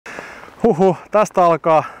Tästä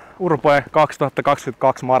alkaa Urpoe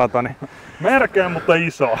 2022 maratoni. Merkeä, mutta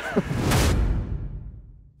iso.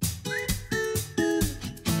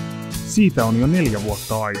 Siitä on jo 4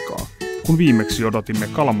 vuotta aikaa, kun viimeksi odotimme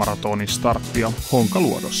kalamaratonin starttia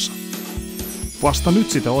Honkaluodossa. Vasta nyt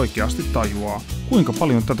sitä oikeasti tajuaa, kuinka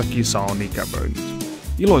paljon tätä kisaa on ikävöinyt.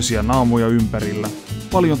 Iloisia naamoja ympärillä,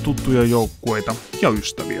 paljon tuttuja joukkueita ja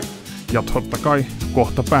ystäviä. Ja totta kai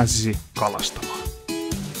kohta pääsisi kalastamaan.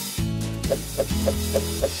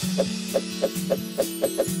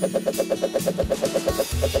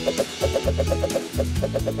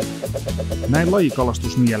 Näin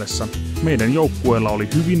lajikalastusmielessä meidän joukkueella oli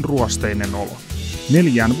hyvin ruosteinen olo.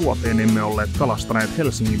 4 vuoteen emme olleet kalastaneet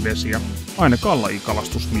Helsingin vesiä, ainakaan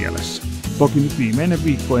lajikalastusmielessä. Toki nyt viimeinen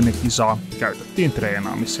viikko ennen kisaa käytettiin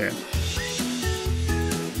treenaamiseen.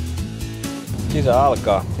 Kisa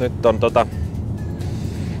alkaa. Nyt on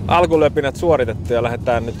alkulöpinät suoritettu ja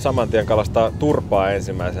lähdetään nyt saman tien kalastaa turpaa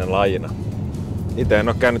ensimmäisen lajina. Itse en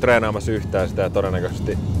ole käynyt treenaamassa yhtään sitä ja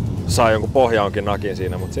todennäköisesti saa jonkun pohjaonkin nakin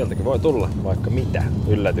siinä, mutta sieltäkin voi tulla vaikka mitä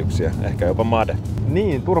yllätyksiä, ehkä jopa made.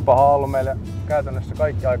 Niin, turpahan on ollut meille käytännössä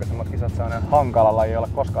kaikki aikaisemmat kisat sellainen hankala laji, ei ole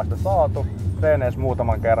koskaan sitä saatu. Treeneissä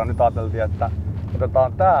muutaman kerran. Nyt ajateltiin, että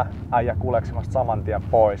otetaan tää äijä kuleksimasta saman tien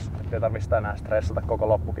pois, ettei tarvitse enää stressata koko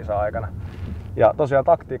loppukisa aikana. Ja tosiaan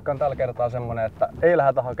taktiikka on tällä kertaa semmonen, että ei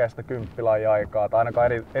lähdetä hakemaan sitä 10 aikaa tai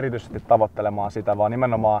ainakaan erityisesti tavoittelemaan sitä, vaan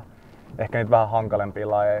nimenomaan ehkä niitä vähän hankalempia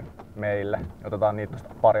lajeja meille. Otetaan niitä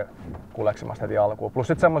pari kuleksimasta heti alkuun. Plus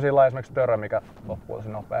sitten semmosia lajeja, esimerkiksi törö, mikä loppuu tosi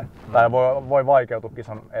nopea. Tai voi vaikeutua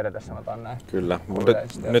kisan edetessä, sanotaan näin. Kyllä, mutta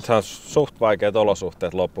nythän on suht vaikeat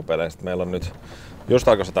olosuhteet loppupeleistä. Meillä on nyt just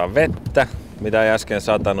alkoi sataa vettä, mitä ei äsken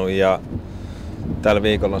satanut, ja tällä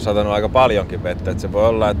viikolla on satanut aika paljonkin vettä. Et se voi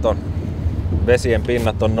olla, että vesien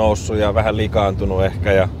pinnat on noussut ja vähän likaantunut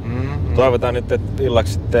ehkä. Ja toivotaan nyt, että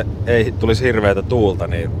illaksi sitten ei tulisi hirveätä tuulta,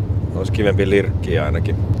 niin olisi kivempi lirkkiä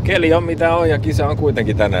ainakin. Keli on mitä on ja kisa on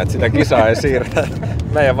kuitenkin tänään, että sitä kisaa ei siirrä.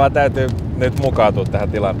 Meidän vaan täytyy nyt mukautua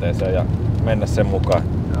tähän tilanteeseen ja mennä sen mukaan.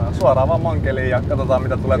 Suoraan vaan mankeliin ja katsotaan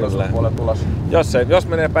mitä tulee tuossa puolella tulossa. Jos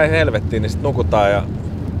menee päin helvettiin, niin sit nukutaan ja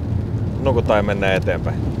mennään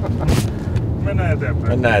eteenpäin.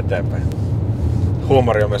 Mennään eteenpäin.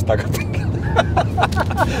 Huumori on myös takapinta.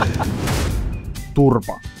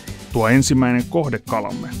 Turpa, tuo ensimmäinen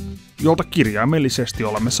kohdekalamme, jolta kirjaimellisesti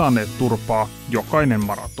olemme saaneet turpaa jokainen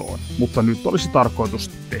maratoon, mutta nyt olisi tarkoitus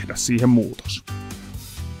tehdä siihen muutos.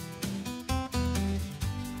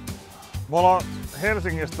 Me ollaan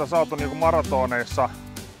Helsingistä saatu niinku maratoneissa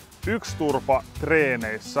 1 turpa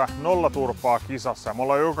treeneissä, 0 turpaa kisassa. Me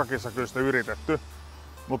ollaan joka kisa kyllä sitä yritetty,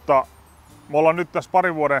 mutta me ollaan nyt tässä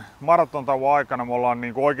parin vuoden maratontauon aikana me ollaan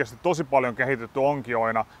niinku oikeasti tosi paljon kehitetty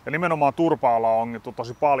onkioina ja nimenomaan turpaa ollaan ongittu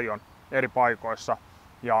tosi paljon eri paikoissa.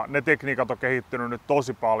 Ja ne tekniikat on kehittynyt nyt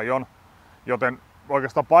tosi paljon, joten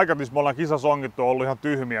oikeastaan paikat, missä me ollaan kisassa ongittu, on ollut ihan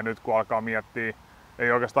tyhmiä nyt, kun alkaa miettiä.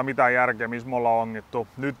 Ei oikeastaan mitään järkeä, missä me ollaan ongittu.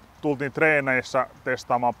 Nyt tultiin treeneissä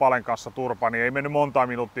testaamaan Palen kanssa turpaa, niin ei mennyt monta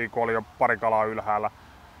minuuttia, kun oli jo pari kalaa ylhäällä.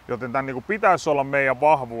 Joten tämän niin pitäisi olla meidän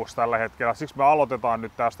vahvuus tällä hetkellä. Siksi me aloitetaan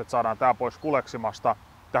nyt tästä, että saadaan tää pois kuleksimasta.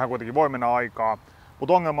 Tähän kuitenkin voi mennä aikaa.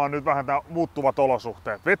 Mutta ongelma on nyt vähän nämä muuttuvat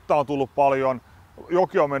olosuhteet. Vettä on tullut paljon.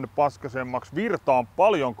 Joki on mennyt paskasemmaksi, virta on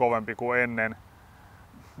paljon kovempi kuin ennen.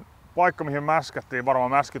 Paikka mihin mäskättiin,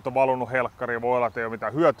 varmaan mäskit on valunut helkkariin, voi olla, että ei ole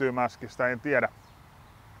mitään hyötyä mäskistä, en tiedä.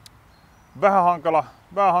 Vähän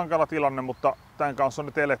hankala tilanne, mutta tämän kanssa on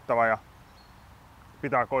nyt elettävä ja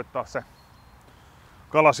pitää koittaa se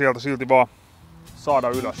kala sieltä silti vaan saada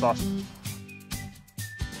ylös asti.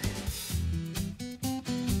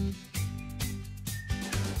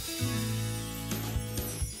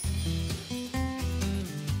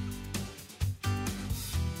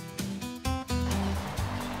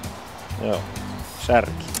 Joo,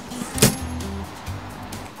 särki.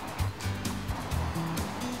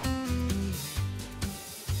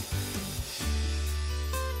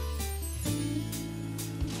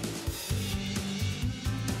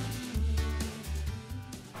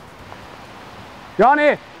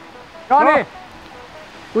 Jani! No.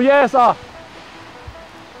 Tu jeesaa!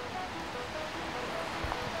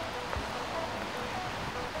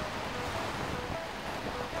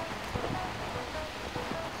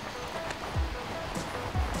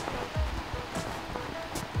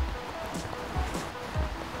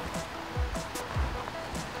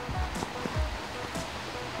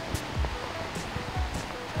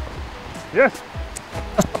 Yes!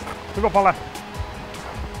 Hyvä Pale!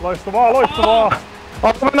 Loistavaa, loistavaa!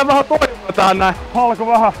 Alko mennä vähän toivoa tähän näin. Alko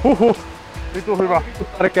vähän. Vitu hyvä.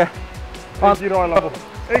 Tärkeä.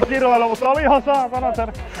 Ei kiroilla, mutta oli ihan saatana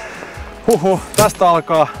tärkeä. Tästä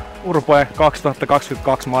alkaa Urpoe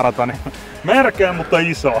 2022 maratoni. Märkää, mutta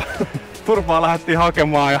iso. Turpaa lähdettiin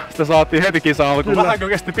hakemaan ja sitä saatiin heti kisa alkuun. Vähän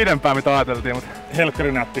kesti pidempään mitä ajateltiin, mutta...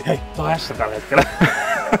 Helkkari näytti, hei, tää on S tällä hetkellä.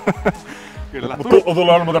 Kyllä. On tullut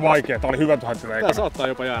olla muuten vaikea, tää oli hyvä tuhantina. Tää saattaa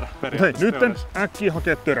jopa jäädä Hei, nytten äkkiä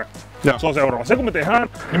hakee törö. Se on seuraava. Se kun me tehdään,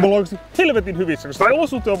 niin mulla on oikeesti helvetin hyvissä, koska tää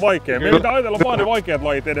olosuhte on vaikea. Meidän pitää ajatella vaan ne vaikeat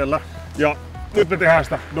lajit edellä. Ja nyt me tehdään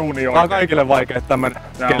sitä duunia oikein. Tää on kaikille vaikea tämmönen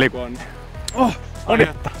keli kun on.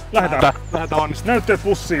 Lähdetään onnistumaan. Näytteet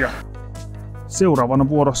pussiin. Seuraavana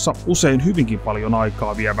vuorossa usein hyvinkin paljon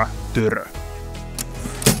aikaa vievä törö.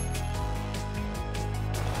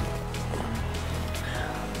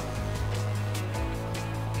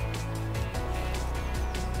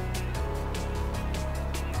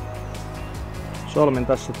 Solmin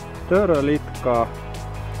tässä törölitkaa.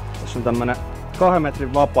 Tässä on tämmönen 2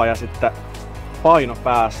 metrin vapa ja sitten paino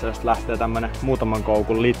päässä, josta lähtee tämmönen muutaman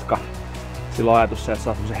koukun litka. Silloin ajatus se, että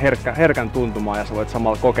saa semmosen herkän tuntumaan ja sä voit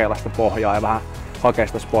samalla kokeilla sitä pohjaa ja vähän hakea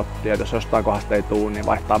sitä spottia. Et jos jostain kohdasta ei tuu, niin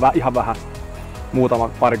vaihtaa ihan vähän muutama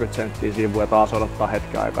parikymmentä senttiä sivuun ja taas odottaa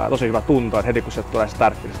hetken aikaa. Ja tosi hyvä tunto, että heti kun sieltä tulee se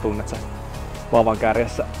tärkki, niin sä tunnet sen vavan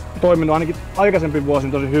kärjessä. Toiminut ainakin aikaisempi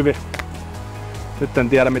vuosin tosi hyvin. Nyt en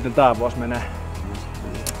tiedä miten tää vuosi menee.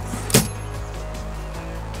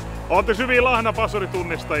 Ootte hyviä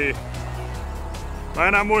lahnapasuritunnistajia. Mä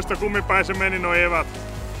enää muista kummin päin se meni noi evät.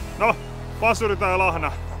 No, pasuri tai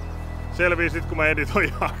lahna. Selvii sit kun mä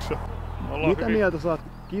editoin jakso. Mitä mieltä sä oot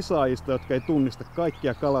kisaajista, jotka ei tunnista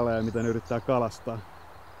kaikkia kalalajeja, mitä ne yrittää kalastaa?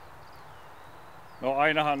 No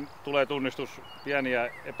ainahan tulee tunnistus pieniä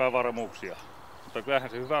epävarmuuksia. Mutta kyllähän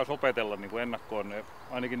se hyvä olisi opetella niin kuin ennakkoon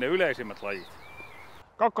ainakin ne yleisimmät lajit.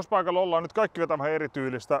 Kakkospaikalla ollaan nyt kaikki vetää vähän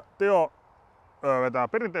erityylistä. Teo vetää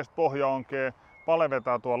perinteistä pohjaonkea, Pale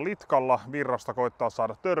vetää tuolla litkalla, virrasta koittaa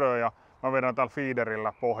saada töröä ja mä vedän täällä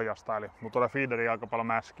feederillä pohjasta. Eli mut tulee feederiä aika paljon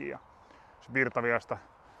mäskiä. Se virtaviasta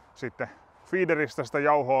sitten feederistä sitä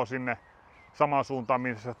jauhoa sinne samaan suuntaan,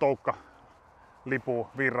 missä se toukka lipuu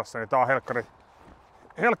virrassa. Eli tää on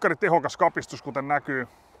helkkari tehokas kapistus, kuten näkyy.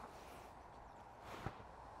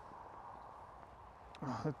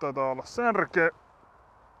 Nyt taitaa olla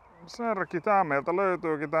särki. Tää meiltä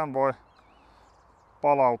löytyykin, tän voi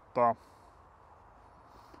palauttaa.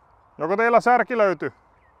 Joko teillä särki löytyy?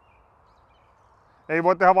 Ei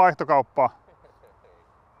voi tehdä vaihtokauppaa.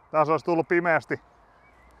 Tässä olisi tullut pimeästi.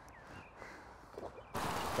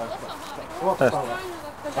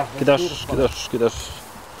 Kiitos.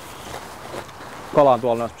 Kala on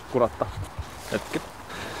tuolla, jos kurottaa. Hetki.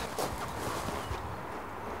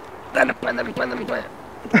 Tänne päin.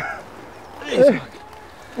 Ei.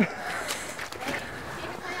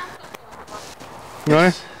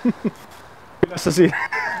 Noin. Pidässä siinä.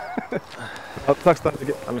 Saaks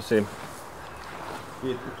tännekin? Anna siinä.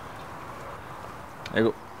 Kiitos.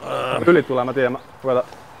 Eiku. Yli tulee, mä tiedän.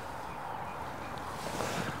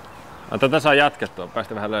 Tätä saa jatkettua,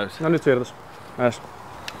 päästä vähän löysään. No nyt siirtys. Ees.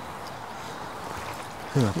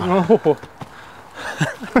 Hyvä. No huhu.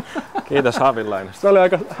 Kiitos Haavilainesta. Se oli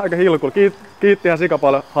aika hilkulla. Kiitti ihan sika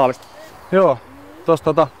paljon Haavista. Joo,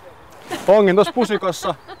 tossa ongin tossa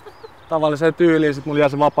pusikossa tavalliseen tyyliin. Sit mulla jäi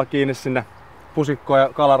se vapa kiinni sinne pusikkoon ja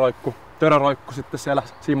töröroikku sitten siellä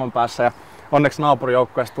Simon päässä. Ja onneksi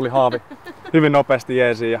naapurijoukkoista tuli Haavi hyvin nopeasti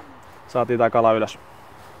jeesiin ja saatiin tää kala ylös.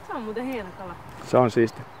 Se on muuten hieno kala. Se on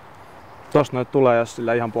siisti. Tossa noit tulee, jos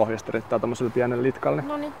sillä ihan pohjasta riittää tommoselle pienelle litkalle.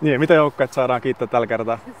 Noniin. Niin, mitä joukkoja saadaan kiittää tällä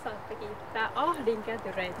kertaa? Saatte kiittää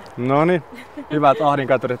ahdinkätyreitä. Noniin, hyvät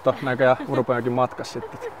ahdinkätyrit on näköjään Urpoerämiesenkin matkassa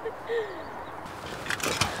sitten.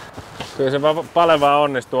 Kyllä se Pale vaan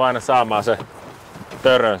onnistuu aina saamaan se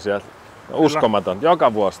törön sieltä. Uskomaton.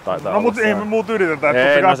 Joka vuosi taitaa No mut ei me muut yritetä,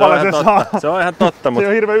 että ei, totta kai Pale sen saa. Se on ihan totta, mutta... Se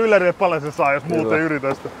on hirveen ylläri, että Pale sen saa, jos muut ei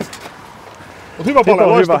yritä sitä. Mut hyvä Pale,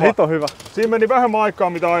 loistavaa. Hito hyvä. Siinä meni vähemmän aikaa,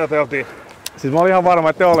 mitä ajateltiin. Siis mä olin ihan varma,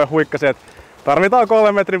 että Teolle huikkasi, että tarvitaan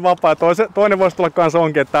 3 metrin vapaa ja toinen voisi tulla kans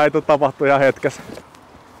onkin, että tää ei tule tapahtua ihan hetkessä.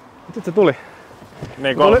 Mut sit se tuli.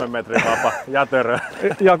 Niin 3 metrin vapa ja törö.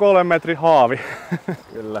 Ja 3 metrin haavi.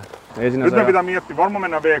 Kyllä. Nyt me pitää miettiä, varmaan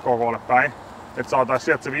mennään VKK:lle päin, että saataisiin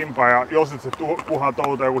sieltä se vimpa ja jos nyt se puhaa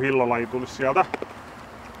touta joku hillolaji tulisi sieltä.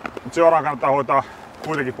 Mut seuraan kannattaa hoitaa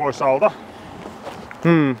kuitenkin pois alta.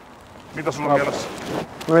 Mitä sulla on mielessä?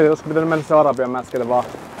 No ei, olisiko pitänyt mennä se Arabian mäskelle vaan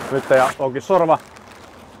nyt ja onkin sorva.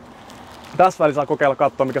 Tässä välissä saa kokeilla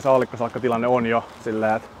katsoa mikä se allikkosalkkatilanne on jo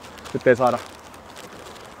silleen, että nyt ei saada.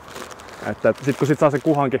 Että sit kun saa sen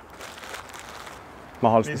kuhankin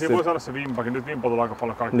mahdollisesti. Niin siinä voi saada se vimpakin, nyt vimpa tulee aika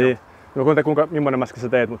paljon kaikkea. Niin. No kuinka millainen mäski sä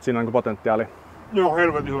teet, mutta siinä on potentiaali. Joo,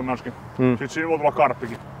 helvetin hyvä mäski. Sitten siinä voi tulla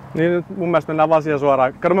karppikin. Niin nyt mun mielestä mennään vaan siihen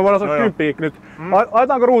suoraan. Kato me voidaan saada 10 nyt.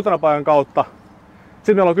 Ajetaanko ruutanapaikan kautta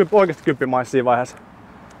Sitten meillä on oikeasti 10 mais siinä vaiheessa.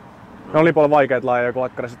 Ne on niin paljon vaikeita lajeja, kun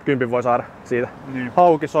lakkari, että 10 voi saada siitä. Niin.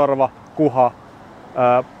 Hauki, sorva, kuha,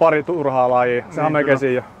 pari turhaa lajia. Sehän on melkein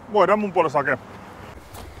siinä jo. Voidaan mun puolesta hakea.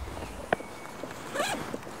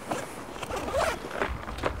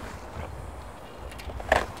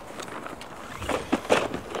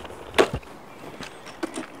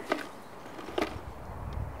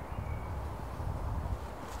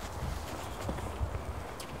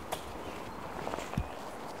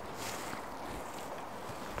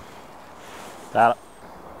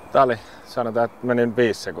 Tää oli, sanotaan, että meni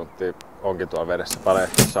 5 sekuntia, onkin tuolla vedessä paljon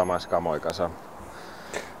ehtinyt samassa kamoja kasaan.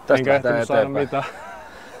 Enkä ehtinyt saada mitään.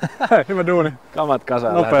 Hei, hyvä duuni. Kamat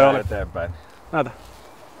kasaan, nopea lähdetään eteenpäin. Näytä.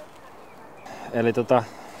 Eli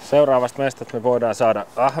seuraavasta mestasta me voidaan saada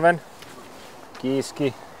ahven,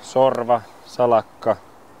 kiiski, sorva, salakka.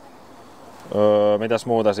 Mitäs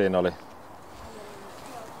muuta siinä oli?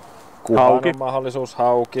 Kuhan on mahdollisuus,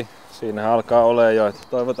 hauki. Siinä alkaa olemaan jo.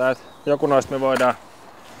 Toivotaan, että joku noista me voidaan.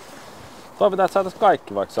 Toivotaan, että saataisiin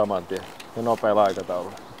kaikki vaikka saman tien ja nopealla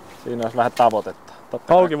aikataululla. Siinä olisi vähän tavoitetta.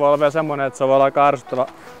 Hauki voi olla vielä semmonen, että se voi olla aika ärsyttävä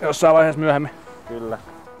jossain vaiheessa myöhemmin. Kyllä.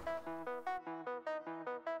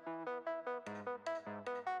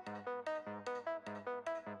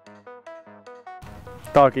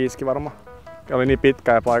 Tää on kiiski varmaan. Oli niin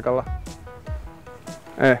pitkä ja paikalla.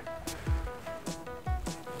 Ei.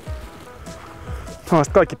 No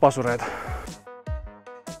sit kaikki pasureita.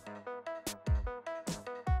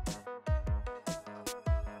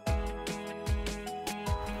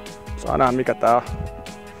 Saa nähdä mikä tää on.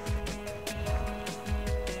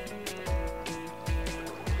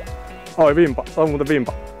 Oi vimpa, se on muuten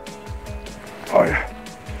vimpa. Oi.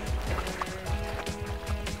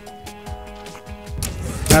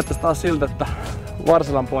 Näyttäis taas siltä, että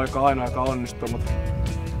Varsalan poika on ainoa joka onnistuu, mutta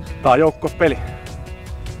tää on joukkuepeli.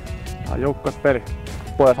 Tää on joukkuepeli.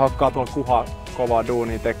 Pojat hakkaa tuolla kuhaa kovaa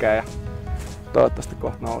duunia tekee ja toivottavasti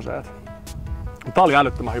kohta nousee. Tää oli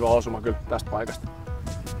älyttömän hyvä osuma kyllä tästä paikasta.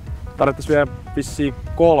 Tarvittais vielä vissiin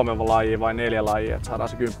 3 lajia vai 4 lajia, että saadaan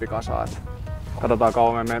se 10 kasaan. Katsotaan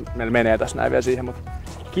kauan meillä menee tässä näin vielä siihen, mutta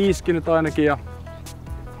kiiski nyt ainakin ja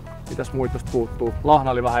mitäs muita tosta puuttuu.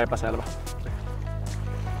 Lahna oli vähän epäselvä.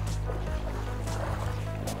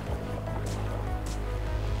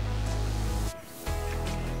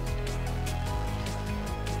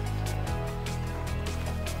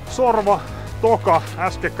 Sorva, toka.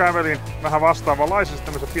 Äsken kävelin vähän vastaavanlaisesta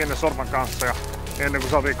tämmöisen pienen sorvan kanssa ja ennen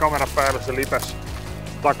kuin saatiin kamera päälle se lipes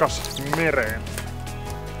takas mereen.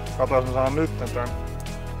 Katsotaan, jos saan nyt tän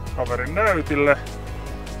kaverin näytille.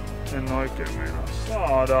 En oikein meinaa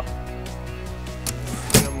saada.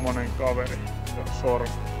 Semmonen kaveri ja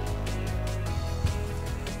sorva.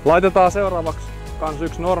 Laitetaan seuraavaksi kans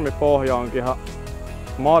yksi normipohja onkin ihan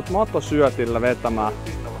mattosyötillä vetämään.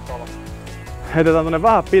 Heitetään tonne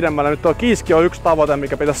vähän pidemmälle. Nyt tuo kiiski on yksi tavoite,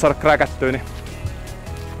 mikä pitäisi saada kräkättyä. Niin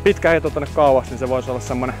pitkä heitto tonne kauas, niin se voisi olla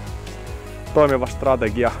semmonen toimiva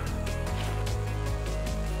strategia.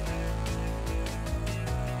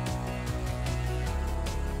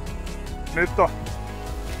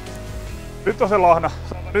 Nyt on se lahna.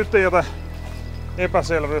 Nyt ei jotain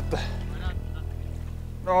epäselvyyttä.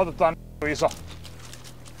 No otetaan iso.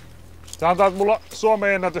 Sanotaan, että mulla on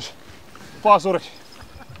Suomen ennätys pasuri.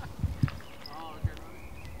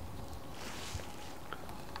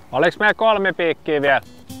 Oliks meillä 3 piikkiä vielä?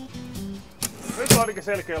 Nyt on ainakin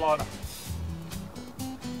selkeä laana.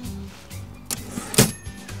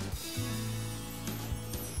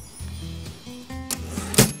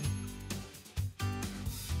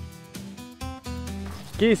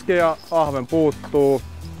 Kiiski ja ahven puuttuu.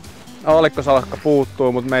 Allikkosalakka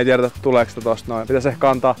puuttuu, mutta me ei tiedetä tuleeko sitä tosta noin. Pitäis ehkä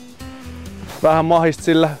antaa vähän mahista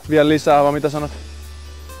sillä vielä lisää, vai mitä sanot?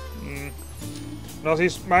 No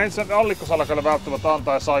siis mä en sen allikkosalakalle välttämättä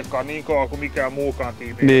antaisi aikaa niin kauan kuin mikään muukaan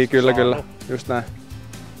tiimi. Niin kyllä, just näin.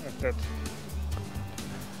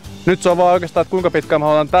 Nyt se on vaan oikeastaan, että kuinka pitkään mä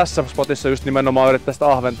haluan tässä spotissa just nimenomaan yrittää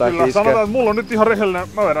sitä ahventaa ja kiiskeä. Sanotaan, että mulla on nyt ihan rehellinen,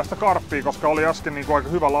 mä vedän sitä karppia, koska oli äsken niin kuin aika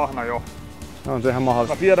hyvä lahna jo. No on se ihan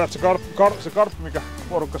mahdollista. Mä tiedän, että se karppi, mikä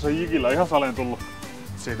porukka jigillä, ihan saleen tullut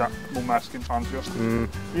siitä mun mäskin ansiosta.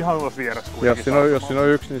 Ihan tuossa vieressä kuitenkin. Jos siinä on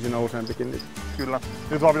yksi, niin siinä on useampikin niitä. Kyllä.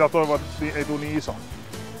 Nyt vaan pitää toivoa, että ei tule niin iso.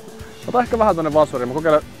 Ota ehkä vähän tonne vasuriin. Mä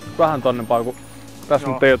kokeilen vähän tonnempaa, kun tässä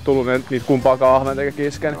nyt ei oo tullut niitä kumpaakaan ahven eikä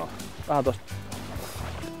kiiskeä. Niin vähän tosta.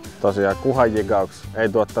 Tosiaan kuhajigauks ei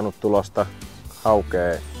tuottanut tulosta.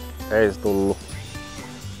 Haukea ei tullut.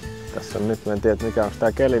 Tässä on nyt, mä en tiedä mikä onko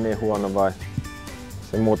tää keli niin huono vai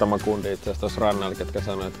se muutama kundi itse asiassa tuossa rannalla, ketkä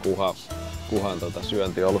sanoi, että kuhan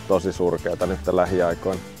syönti on ollut tosi surkeata nyt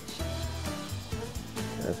lähiaikoina.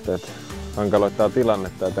 hankaloittaa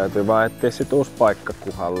tilannetta ja täytyy vaan etsiä sit uusi paikka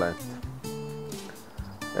kuhalle.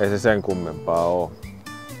 Ei se sen kummempaa oo.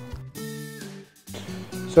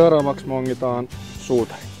 Seuraavaksi mongitaan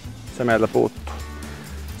suutari. Se meiltä puuttuu.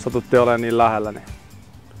 Satuttiin olemaan niin lähellä, niin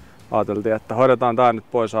ajateltiin, että hoidetaan tää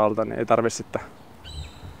nyt pois alta, niin ei tarvi sitten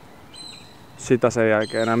sitä sen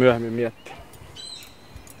jälkeen enää myöhemmin miettiä.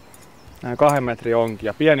 Nää 2 metrin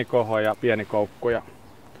onkia, pieni koho ja pieni koukku ja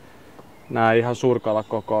nää ihan surkalla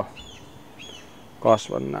koko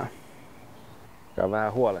kasvan nää. Tää on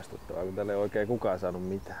vähän huolestuttavaa, kun täällä ei oikein kukaan saanut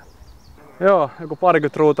mitään. Joo, joku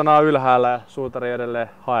 20 ruutanaa ylhäällä ja suutari edelleen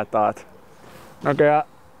haetaan. Näköjään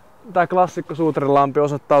tää klassikko suutarilampi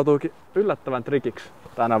osoittautuukin yllättävän trikiksi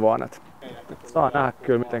tänä vuonna. Saa nähdä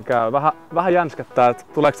kyllä miten käy. Vähän jänskättää, että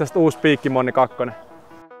tuleeko tästä uusi piikkimonni 2.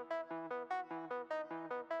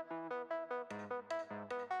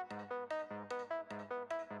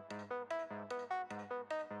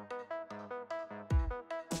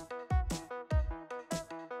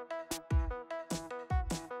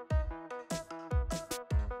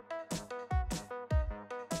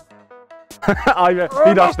 Ai me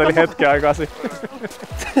hidasteli hetken aikaa sitten.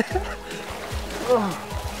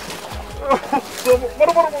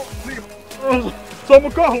 Se on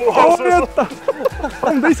mun kahlu haussa.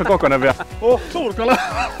 On iso kokonen vielä. Suurkala.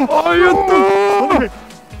 Ai juttu!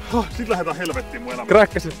 Sit lähdetään helvettiin mun elämään.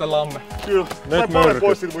 Kräkkäsit tän lamme. Kyllä. Nyt Sain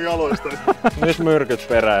pois siitä mun jaloista. Nyt myrkyt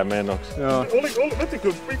perään menoksi. Joo. Veti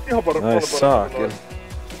kyllä ihan paljon Ai saakin.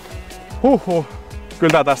 Huhhuh.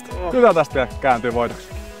 Kyllä tää tästä vielä kääntyy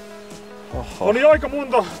voitoksi. Oho. No niin, aika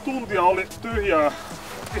monta tuntia oli tyhjää.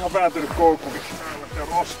 Ihan vääntynyt koukkukin ja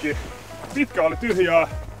roski. Pitkä oli tyhjää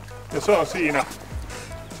ja se on siinä.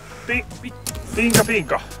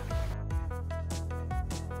 Tinka.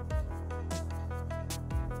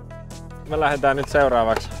 Me lähdetään nyt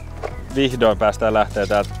seuraavaksi. Vihdoin päästään lähteä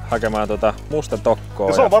täältä hakemaan musta tokkoa.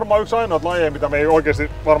 Ja se on varmaan yksi ainoa lajeja, mitä me ei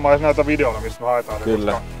oikeesti varmaan edes näytä videolla, mistä me haetaan.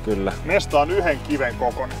 Kyllä. Mesta on 1 kiven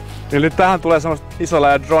kokoinen. Niin nyt tähän tulee semmoista isolla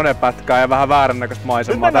ja drone-pätkää ja vähän väärännäköistä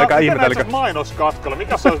maisemaa. Nyt mennään mainoskatkolla.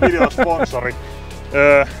 Mikä se olisi videon sponsori?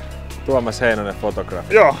 Tuomas Heinonen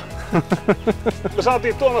fotografi. Joo. Me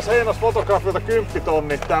saatiin Tuomas Heinos fotografilta 10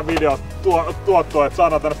 000 tämän videon tuottoa, että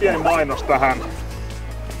saadaan tänne pieni mainos tähän.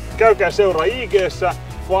 Käykää seuraa IG:ssä,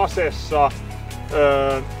 Fasessa,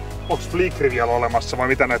 onks Flickr vielä olemassa vai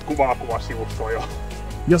mitä näitä kuvasivustoja on?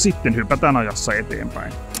 Ja sitten hypätään ajassa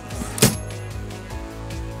eteenpäin.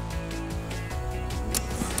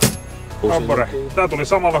 Kampare. Tää tuli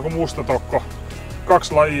samalla kuin musta tokko.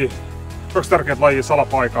 2 tärkeät lajia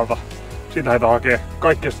salapaikalta. Siitä heitä hakee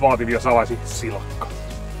kaikkein vaativia salaisia silakka.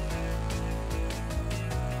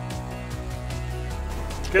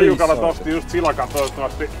 Keijukalat nosti just silakan,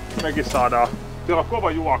 toivottavasti mekin saadaan. Siellä on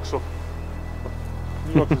kova juoksu.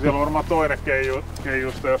 Siellä on varmaan toinen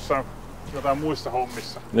keijusta jossain jotain muissa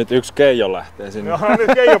hommissa. Nyt yksi keijo lähtee sinne. Joo,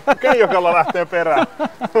 nyt keijokalla lähtee perään.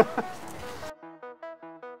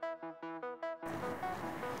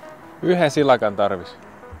 Yhden silakan tarvis.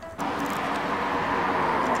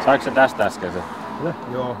 Saiko se tästä äsken se?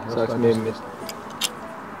 Joo, saiko mimmistä?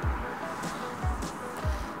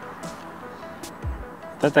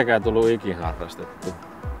 Tätäkään tullut ikin harrastettu.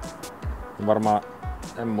 Varmaan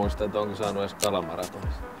en muista, että onko saanut edes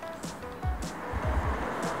kalamaratonista.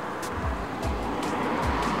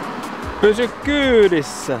 Pysy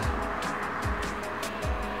kyydissä!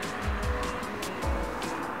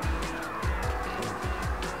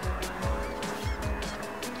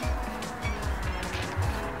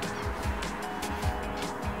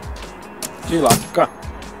 Silakka!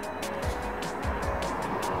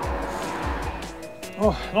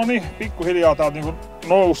 No niin, pikkuhiljaa täältä niinku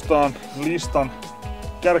noustaan listan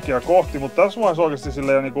kärkeä kohti, mutta tässä vaiheessa oikeasti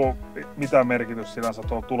sillä ei ole niinku mitään merkitystä sinänsä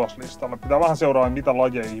tuolla tuloslistalla. Pitää vähän seuraava, mitä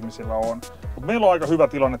lajeja ihmisillä on. Mut meillä on aika hyvä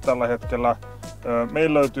tilanne tällä hetkellä.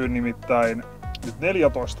 Meillä löytyy nimittäin nyt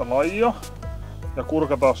 14 lajia. Ja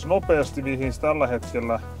kurkataan nopeasti, mihin tällä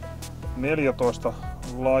hetkellä 14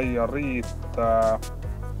 lajia riittää.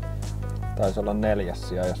 Taisi olla 4.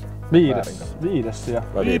 sija, jos 5. sija.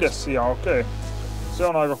 5. sija, okei. Se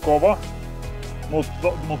on aika kova,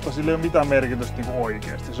 mutta sillä ei ole mitään merkitystä niinku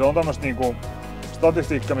oikeesti. Se on tämmöistä niinku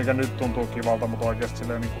statistiikka, mikä nyt tuntuu kivalta, mutta oikeesti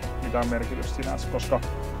sillä ei ole niinku mitään merkitystä sinänsä, koska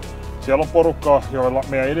siellä on porukkaa, joilla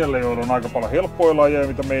meidän edelleen on aika paljon helppoja lajeja,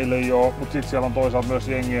 mitä meillä ei ole, mutta sitten siellä on toisaalta myös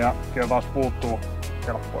jengiä, joilla taas puuttuu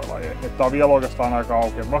helppoja lajeja. Että tää on vielä oikeastaan aika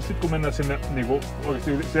auki. Sitten kun mennään sinne niinku,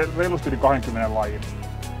 oikeasti reilusti yli 20 lajiin,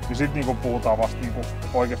 niin sitten niinku puhutaan vasta niinku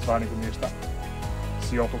oikeastaan niinku niistä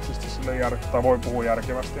sijoituksista sille tai voi puhua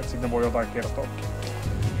järkevästi, että sitten voi jotain kertoakin.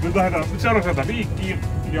 Nyt seuraavaksi viikkiin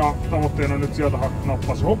ja tavoitteena on nyt sieltä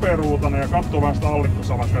nappaa se hopearuutana ja katsoo vähän sitä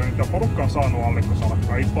allikkosalakkaa. Niitä porukka on saanut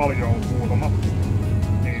allikkosalakkaa, ei paljon, muutama.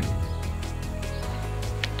 Niin.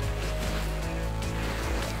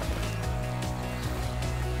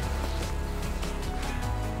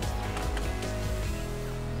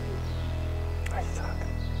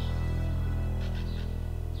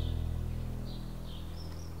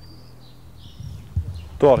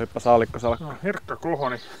 Tuolla hyppäsi allikkosalakka. No, herkkä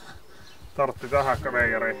kohoni. Tartti tähän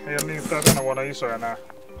veijareihin. Ei oo niin tänä vuonna isoja nää.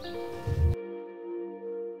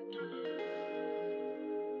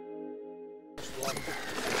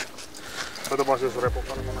 Laitapas jos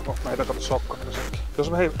repukkaan, niin kohta meitä kato sokkonen senkin.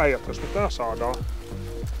 Jos me äijät, jos me tää saadaan,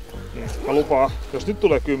 niin mä lupaan, jos nyt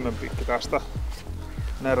tulee 10 pikki tästä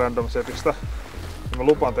näin random setistä, niin mä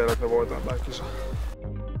lupaan teille, että me voitetaan tää kisa.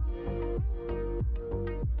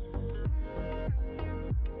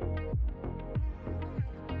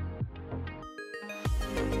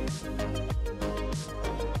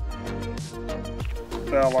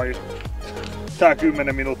 Tää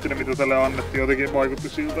 10 minuuttinen, mitä tälle annettiin, jotenkin vaikutti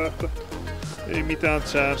siltä, että ei mitään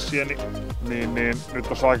chanssia, niin nyt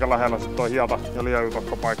on aika lähellä se toi hiata ja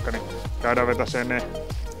liejutakkapaikka, niin käydään vetäseen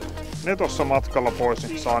ne tossa matkalla pois,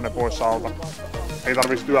 niin saa ne pois alta. Ei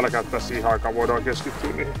tarvitsisi työllä käyttää siihen aikaan, voidaan keskittyä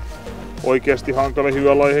niihin oikeesti hankaliin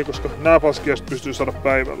yölaihin, koska nää paskiaiset pystyy saada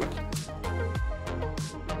päivälläkin.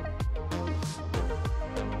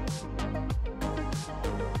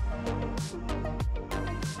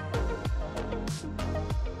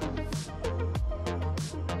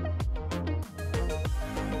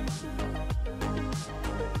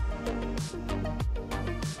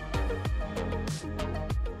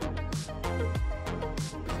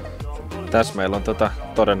 Tässä meillä on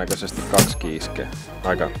todennäköisesti 2 kiiskeä.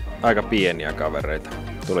 Aika pieniä kavereita.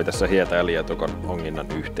 Tuli tässä hieta ja lietukon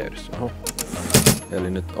onginnan yhteydessä. Oho.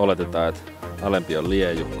 Eli nyt oletetaan, että alempi on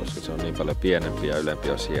lieju, koska se on niin paljon pienempi ja ylempi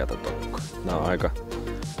on hietatokko. Nämä on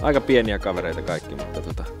aika pieniä kavereita kaikki,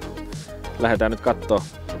 mutta lähdetään nyt kattoo,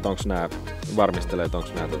 että onko nämä, varmistelee, että onko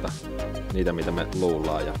nämä niitä mitä me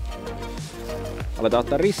luullaan ja aletaan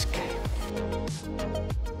ottaa riskejä.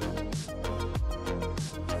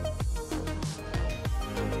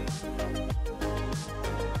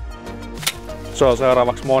 Se on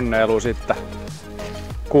seuraavaksi monneilu sitten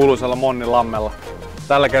kuuluisella Monnin lammella.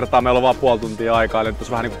 Tällä kertaa meillä on vaan puoli tuntia aikaa, eli nyt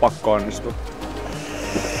olisi vähän niinku pakko onnistua.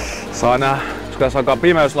 Saa nää, jos alkaa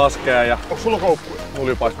pimeys laskea ja... Onko sulla koukkuja?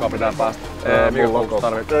 Muljupaiskaa pitää päästä. Mikä koukku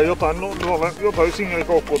tarvitsee? Jotain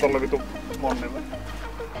singelikoukkuu tolle vitu Monnille.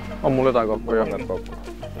 On mulla jotain koukkuja.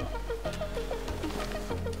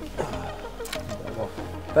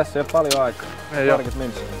 Tässä ei ole paljon aikaa. Ei oo.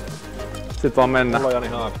 Sitten vaan mennään. Mulla on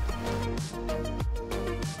Jani haakka.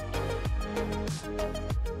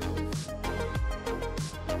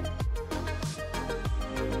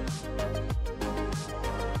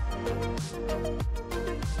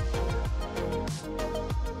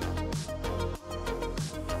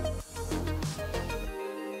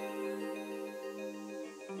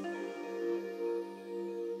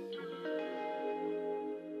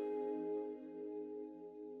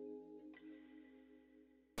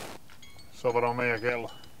 Se on varmaan meidän kello.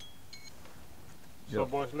 So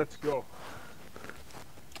boys, let's go.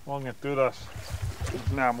 Vanget ylös.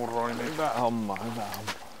 Nää murroin. Hyvä homma.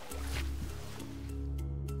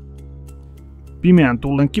 Pimeän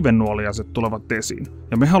tullen kivennuoliaiset tulevat esiin,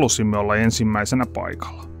 ja me halusimme olla ensimmäisenä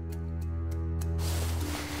paikalla.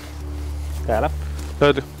 Täällä.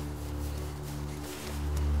 Löytyy.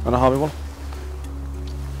 Anna haavivuolla.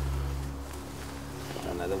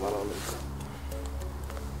 Näitä valoja.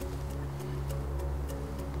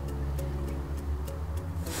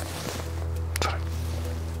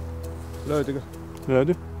 Löytyykö?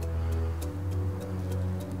 Löytyy.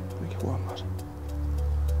 Mikä huomaa sen?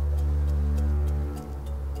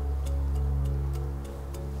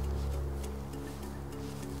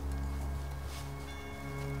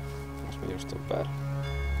 Onks me just on päällä?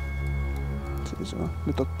 Siinä se on.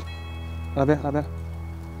 Nyt otti. Älä vielä.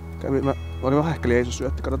 Mä olin vähän ehkä liian iso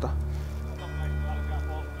syötti, katsotaan.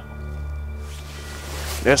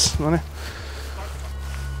 Jes, noniin.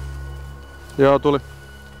 Joo, tuli.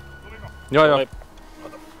 Joo.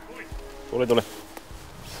 Tuli.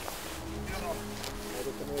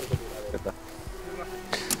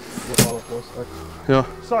 Joo.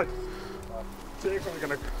 Sait. Se ei kaiken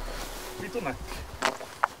näkyy. Vitu näkyy.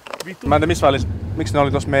 Mä en tiedä missä välissä, miksi ne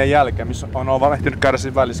oli tossa meidän jälkeen, missä on vaan ehtinyt käydä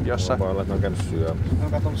siinä välissäkin jossain. Voi olla, että ne on käynyt syömään. Ne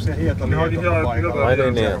on katsonut siihen hietoliiton paikalla.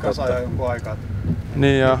 Ai niin, Kasa ja jonkun aikaa.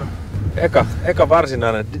 Niin joo. Eka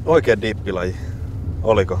varsinainen oikea dippilaji.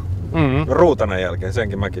 Oliko? Mm-hmm. Ruutanen jälkeen,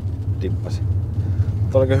 senkin mäkin dippasin.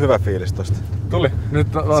 Tuo oli hyvä fiilis tosta. Tuli. Nyt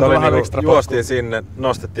Se on oli vähän niinku, ekstra juostiin sinne,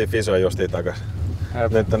 nostettiin fisoja justiin takas.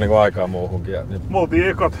 Nyt on niinku aikaa muuhunkin. Ja nyt... Me oltiin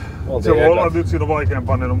ekat. Se voi olla, että nyt siinä on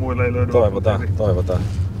vaikeampaa, niin muille ei löydy. Toivotaan.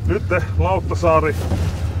 Nyt Lauttasaari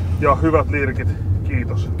ja hyvät lirkit.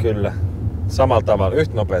 Kiitos. Kyllä. Samalla tavalla,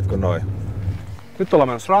 yhtä nopeet kuin noin. Nyt ollaan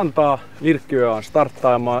menossa rantaa, lirkkiyö on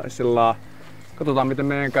starttaamaan sillä. Katsotaan miten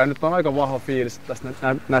meidän käy. Nyt on aika vahva fiilis, että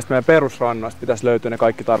näistä meidän perusrannoista pitäisi löytyä ne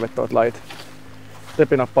kaikki tarvittavat lajit.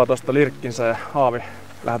 Tepi nappaa tosta lirkkinsä ja Aavi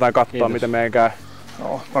lähdetään katsoa miten meidän käy.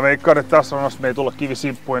 No, mä veikkaan, että tässä rannassa me ei tulla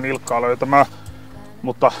kivisimppujen ilkkaa löytämään.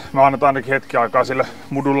 Mutta me annetaan ainakin hetki aikaa sille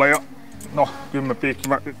mudulle ja no 10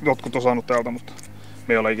 piikkiä. Jotkut on saanut täältä, mutta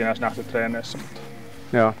me ei ole ikinä edes nähty treeneissä. Mutta...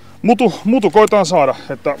 Joo. Mutu koitaan saada,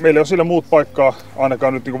 että meillä ei ole sille muut paikkaa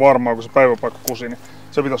ainakaan nyt niin varmaan, kun se päiväpaikka kusi, niin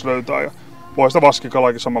se pitäisi löytää. Ja voi sitä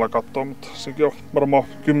vaskikalaakin samalla katsoa, mutta sekin on varmaan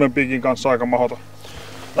 10 piikin kanssa aika mahdoton.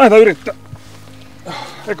 Lähdetään yrittää.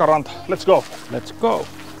 Eka ranta, let's go! Let's go!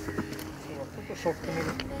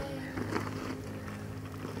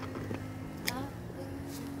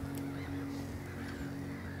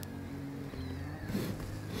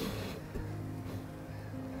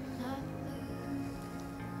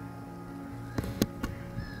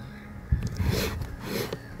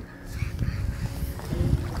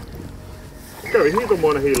 Kävi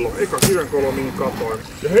hiitomoinen hillo, eka kivenkolomiin katoin.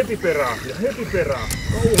 Ja heti perään.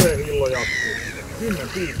 Kauhea hillo jatkuu. 10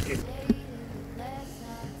 piikki.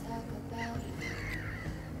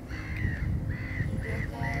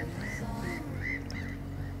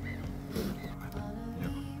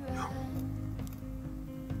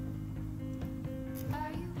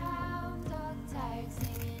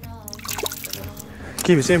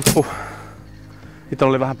 Kivisimppu. Itse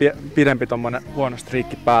oli vähän pidempi tommonen huono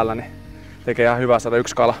striikki päällä, niin tekee ihan hyvä saada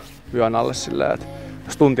yksi kala yön alle silleen, että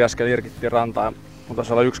jos tunti äsken lirkittiin rantaan, mutta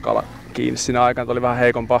taisi olla yksi kala kiinni siinä aikana, oli vähän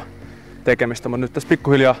heikompaa tekemistä, mutta nyt tässä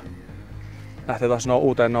pikkuhiljaa lähtee taas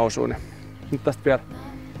uuteen nousuun, niin nyt tästä vielä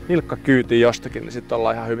nilkka kyytiin jostakin, niin sitten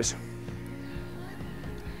ollaan ihan hyvissä.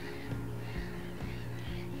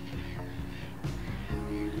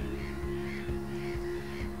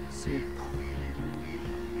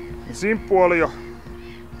 Simppu oli jo.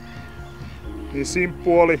 Niin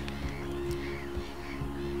simppu oli.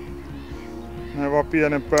 Näin vaan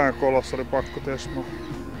pienen pään kolossa oli pakko tesmaa.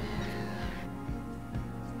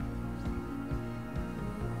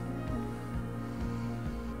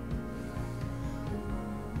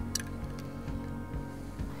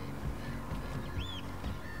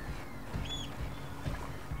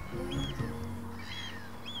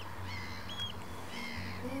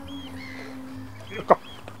 Ilkka.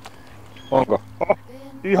 Onko? Oh,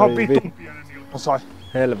 ihan vitun pienen Ilkka sai.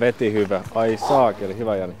 Helveti hyvä. Ai saakeli,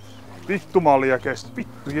 hyvä Jani. Vittu mallia kesti.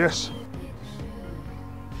 Vittu jes.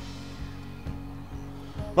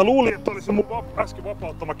 Mä luulin, että oli se mun äsken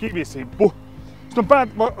vapauttama kivisimppu. Sitten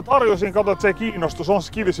mä tarjosin, katsoin, että se ei kiinnostu, se on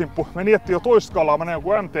se kivisimppu. Mä niettiin jo toista kalaa, mä näin joku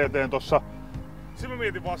MTT:n tossa. Sitten mä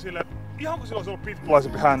mietin vaan silleen, että ihan kun sillä olisi ollut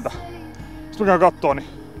pitkulaisempi häntä. Sitten mä käyn kattoo, niin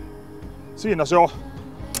siinä se on.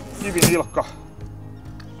 Kivin Ilkka.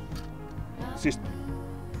 Siis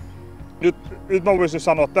nyt mä voisin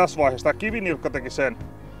sanoa tässä vaiheessa, että Kivin Ilkka teki sen.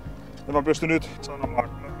 Ja mä pystyn nyt sanomaan,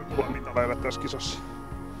 että me tulee mitaleille tässä kisassa.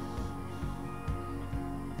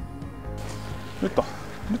 Nyt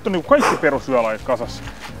on niinku kaikki perusyölajit kasassa.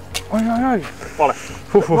 Ai. Vale.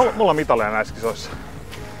 Mulla on mitaleja näissä kisoissa.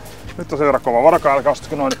 Nyt on sen verran kova. Varakaa älkää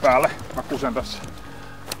astuko noin päälle. Mä kusen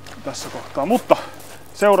tässä kohtaa. Mutta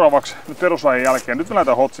seuraavaksi nyt peruslajin jälkeen. Nyt me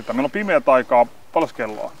lähdetään hotsittaa. Meillä on pimeät aikaa. Paljon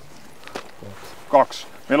kelloa? 2.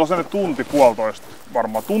 Meillä on sen tunti puolitoista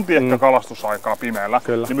varmaan. Tunti ehkä kalastusaikaa pimeällä.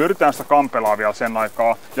 Kyllä. Niin me yritetään sitä kampelaa vielä sen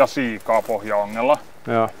aikaa ja siikaa pohjaongella.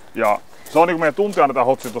 Joo. Ja se on niinku meidän tunti annetaan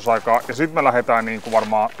hotsitusaikaa ja sitten me lähdetään niinku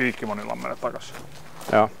varmaan Piikkimonilammelle takaisin.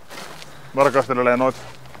 Joo. Tarkastelee noit.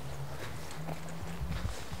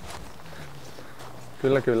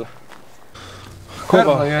 Kyllä.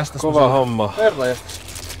 Kova homma. Herranjestas.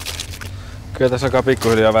 Kyllä tässä alkaa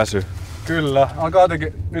pikkuhiljaa väsyä. Kyllä. Alkaa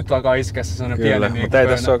jotenkin, nyt alkaa iskeä se sellainen Kyllä, pieni mutta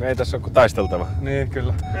ei tässä ole kuin taisteltava. Niin,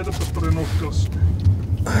 kyllä. Ei tässä tuli nukkelas.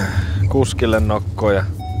 Kuskille nokkoja.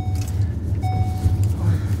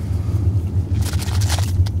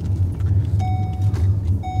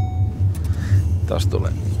 Taas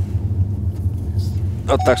tulee.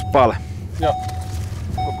 Ottaaks pale? Joo.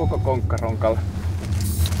 Koko konkka ronkalle.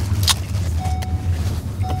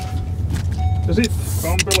 Ja sit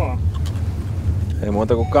kampelaa. Ei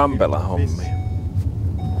muuta kuin kampela hommia.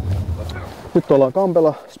 Nyt ollaan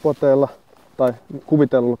kampela-spoteilla tai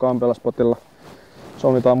kuvitellulla kampela-spotilla.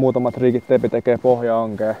 Solmitaan muutamat riikit, Tepi tekee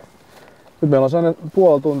pohjaonkeen. Nyt meillä on sellainen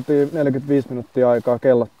puoli tuntia, 45 minuuttia aikaa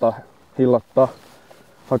kellottaa, hillottaa,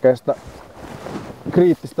 hakea sitä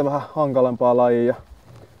kriittistä vähän hankalampaa lajia.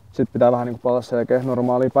 Sitten pitää vähän palata selkeä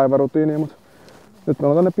normaalia päivärutiinia, mutta nyt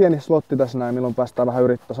meillä on tämmönen pieni slotti tässä näin, milloin päästään vähän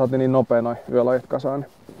yrittää. Saatiin niin nopea noi yölajit kasaan.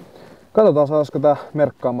 Niin katsotaan, saisiko tää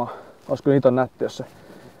merkkaamaan. Olis kyllä hiton nätti, jos se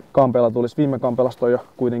kampeella tulisi. Viime kampelasta on jo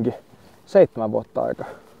kuitenkin 7 vuotta aikaa,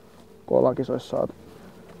 kun ollaan kisoissa saatu.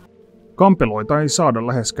 Kampeloita ei saada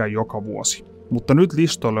läheskään joka vuosi, mutta nyt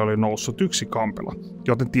listoille oli noussut yksi kampela,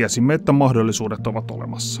 joten tiesimme, että mahdollisuudet ovat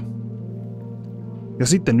olemassa. Ja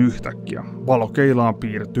sitten yhtäkkiä valokeilaan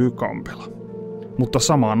piirtyy kampela. Mutta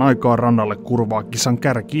samaan aikaan rannalle kurvaa kisan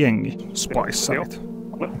kärkijengi, Spicerit.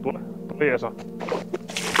 Tule Esa.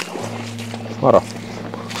 Varo.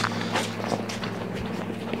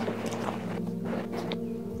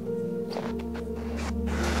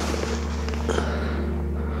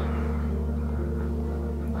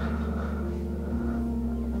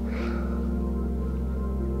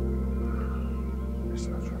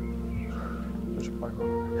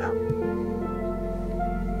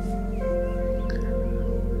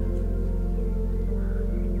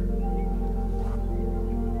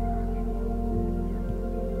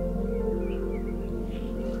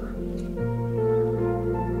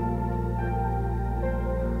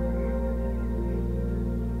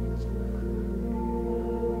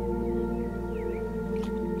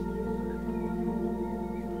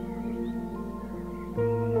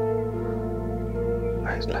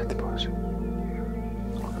 Se lähti pois.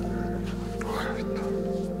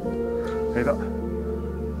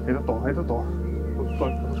 Heitä tuo.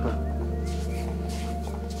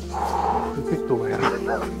 Nyt vittu meidän.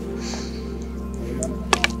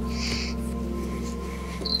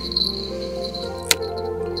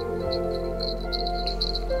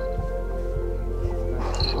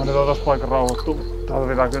 Annetaan taas paikan rauhoittua. Täältä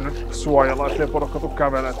pitää kyllä nyt suojella, ettei porukka tuu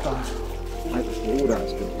kävelee tähän.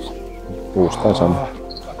 Uusi tai sama.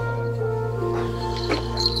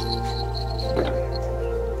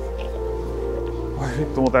 Ai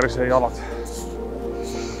vittu, mut erisee jalat.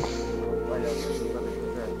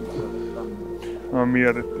 Me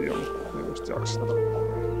mietittiin jo, mutta ei just jakseta.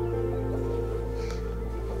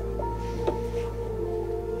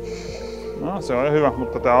 No, se on hyvä,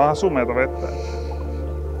 mutta tää on vähän sumeata vettä.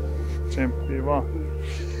 Tsemppii vaan.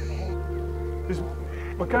 Siis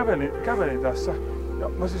mä kävelin tässä ja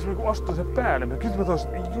mä siis niinku astuin sen päälle. Kyllä mä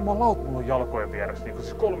toisin, että jumalauta mun jalkojen vieressä, niinku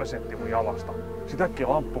siis 3 senttiä mun jalasta. Sit äkkiä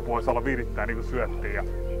lamppu pois, alla virittää niinku syöttiin ja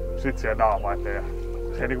sit siellä naama eteen.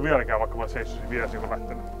 Ja se ei niinku vieläkään, vaikka mä seisosin vieressä, niin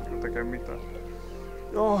lähtenyt tekemään mitään.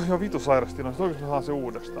 Joo, vitu sairasti. No sit oikeesti mä saan se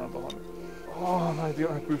uudestaan tohon. Mä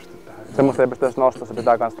en pysty tähän. Semmosta ei pysty edes nostaa, se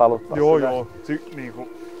pitää kans taluttaa. Joo. Niinku.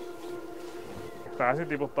 Pääsin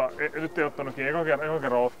tiputtaa, nyt ei ottanutkin, eka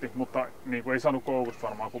kerran otti, mutta niinku ei saanut koukusta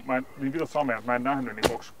varmaan, kun mä en, niin vitos samea, että mä en nähnyt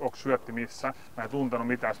niinku onks syötti missä, mä en tuntenut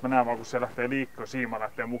mitään, sit mä näen vaan kun se lähtee liikkeelle, siima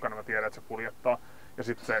lähtee mukana, mä tiedän, että se kuljettaa, ja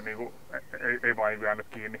sit se niinku ei vaan jäänyt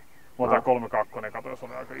kiinni. Mulla on tää 3.2, kato, jos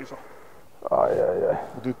oli aika iso. Ai.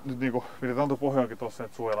 Mut nyt niinku, pidetään tuon pohjankin tossa,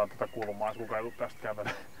 että suojellaan tätä kulmaa, et kukaan ei tuu tästä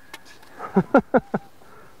kävelee.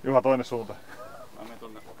 Juha, toinen suunta. Mä menen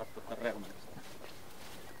tonne kattoo tän reumenista.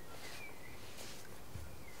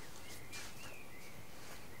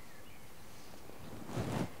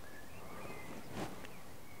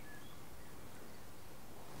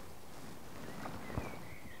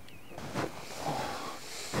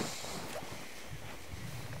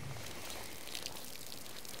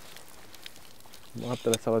 Mä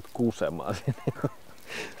ajattelin, että sä voit kusemaan siinä.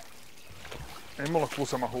 Ei mulla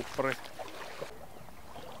kusema huppari.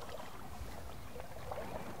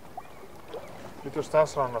 Nyt jos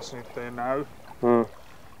tässä rannassa niitä ei näy,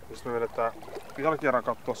 ja sitten me vedetään vielä kerran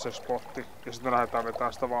katsoa se spotti, ja sitten me lähdetään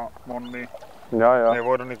vetämään sitä vaan monniin. Joo. Me ei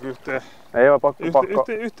voida niinku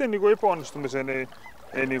yhteen niinku epäonnistumiseen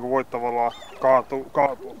ei niinku voi tavallaan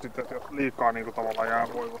kaatua sitten, että liikaa niinku tavallaan jää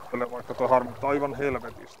voivottelemaan, vaikka toi harmittaa aivan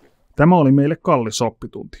helvetisti. Tämä oli meille kallis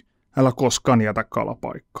oppitunti. Älä koskaan jätä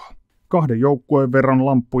kalapaikkaa. 2 joukkueen verran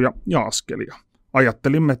lamppuja ja askelia.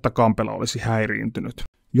 Ajattelimme, että kampela olisi häiriintynyt,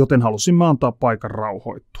 joten halusimme antaa paikan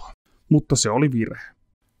rauhoittua. Mutta se oli virhe.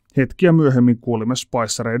 Hetkiä myöhemmin kuulimme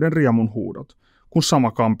Spicereiden riemun huudot, kun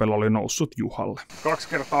sama kampela oli noussut Juhalle.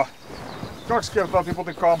 2 kertaa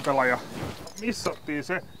tiputin kampela ja missattiin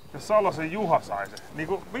se, ja Salosen Juha sai se.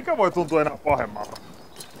 Niinku, mikä voi tuntua enää pahemmalta?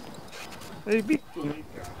 Ei vittu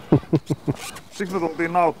mikään. Siksi me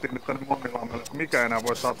tultiin nauttimaan nyt tänne Monnilammelle, kun mikä enää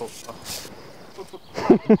voi satuttaa.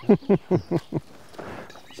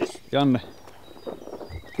 Janne,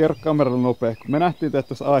 kerro kameralla nopea, kun me nähtiin teitä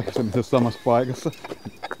tässä aikaisemmin tässä samassa paikassa.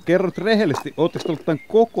 Kerrot rehellisesti, ootteko te ollut tämän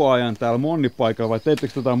koko ajan täällä monnipaikalla vai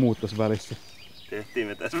teittekö jotain muuta tässä välissä? Tehtiin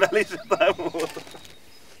me tässä välissä tai muuta.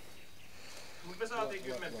 Mut me saatiin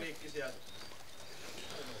 10 piikkiä sieltä.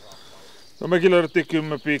 No mekin löydettiin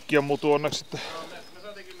 10 piikkiä, mutu onneksi sitten. No, me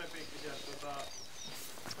saatiin 10 piikkiä sieltä.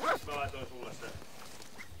 Mä laitoin sulle sen.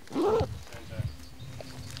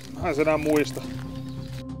 Mä en enää muista.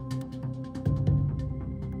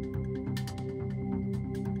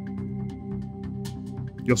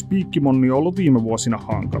 Jos piikkimonni on ollut viime vuosina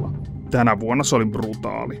hankala, tänä vuonna se oli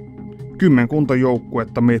brutaali. Kymmenkunta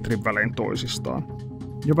joukkuetta metrin välein toisistaan.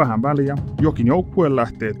 Ja vähän väliä jokin joukkue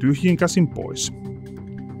lähtee tyhjin käsin pois.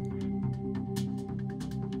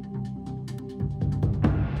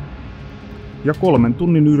 Ja 3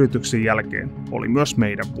 tunnin yrityksen jälkeen oli myös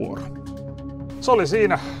meidän vuoro. Se oli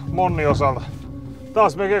siinä monni osalta.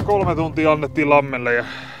 Taas melkein 3 tuntia annettiin lammelle ja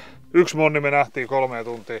yksi monni me nähtiin 3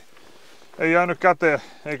 tuntia. Ei jäänyt käteen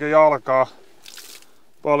eikä jalkaa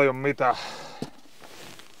paljon mitään.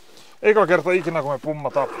 Eikä kerta ikinä kun me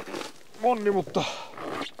pummataan monni, mutta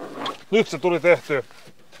nyt se tuli tehtyä.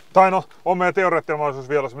 Tai no, on meidän teoreettinen mahdollisuus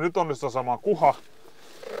vielä, jos me nyt onnistutaan saamaan kuha,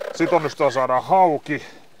 sit onnistutaan saada hauki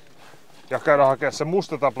ja käydä hakemaan se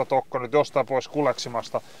mustataplatokko nyt jostain pois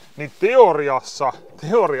kuleksimasta, niin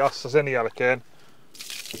teoriassa sen jälkeen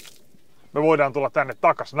me voidaan tulla tänne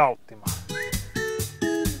takas nauttimaan.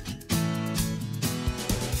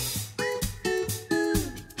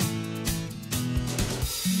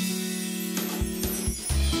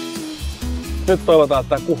 Nyt toivotaan,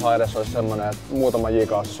 että tämä kuha edes olisi semmonen, että muutama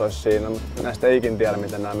jikaus olisi siinä. Näistä ei ikin tiedä,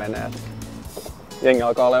 miten nämä menee. Jengi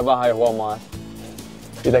alkaa olemaan vähän ja huomaa, että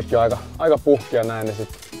itekin on aika puhkia näin, niin sit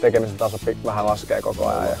tekemisen taso vähän laskee koko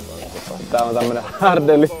ajan. Ja täällä on tämmönen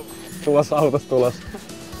härdeli tulossa autosta tulossa.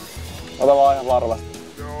 Ota vaan ihan varmasti.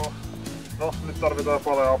 Joo. No, nyt tarvitaan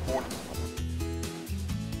paljon apua.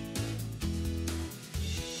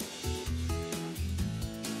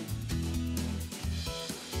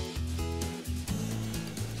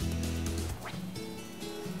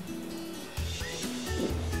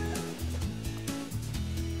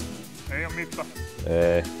 Ei oo mitta.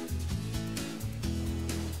 Ei.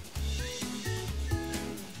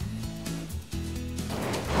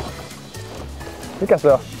 Mikä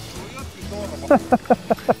se on?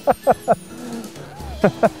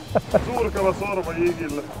 Surkella sorma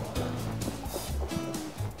jikille.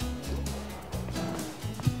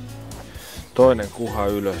 Toinen kuha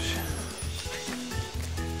ylös.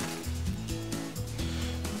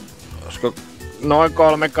 Olisiko noin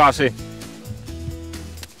 3,8?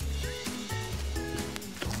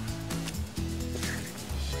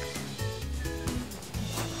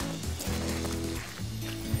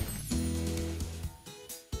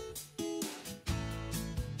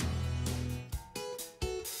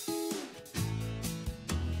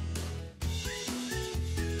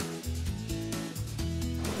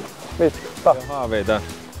 Mitta. Haaveita.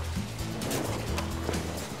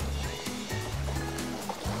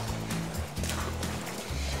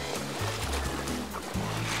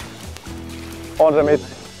 On se mitta.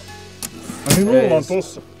 Niin mulla on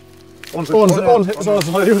tossa.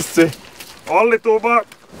 Se on just siinä. Alli tuumaa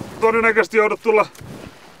todennäköisesti joudut tulla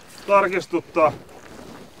tarkistuttaa.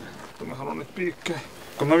 Mä haluan nyt piikkejä.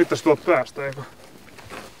 Kun mä vittais tuolta päästä, eikö?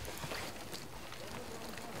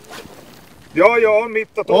 Joo, on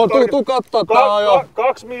mitta. Tuu kattoo, tää on jo.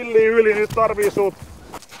 2 milliä yli, nyt tarvii sut.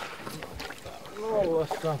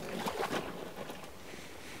 Nollassa.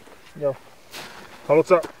 Joo. Haluat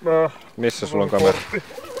sä... Missä sulla on kamera?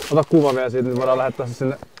 Ota kuva vielä siitä, niin voidaan lähettää se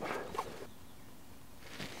sinne.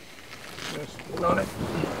 Noniin.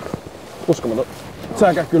 Uskomaton.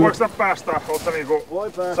 Säkä kyllä. Voiko sä päästää? Oot sä niinku...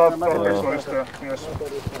 Voi päästää. Sä oot todistaja. Yes.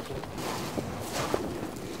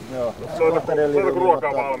 Joo. Soita kun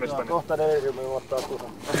ruokaa valmista. Niin. Kohta 40 vuotta tuossa.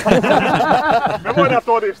 Me voidaan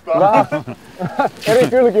todistaa. Eri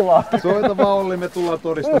kylki vaan. Soita vaan Olli, me tullaan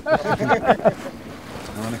todistamaan.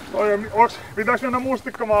 Pitääks mennä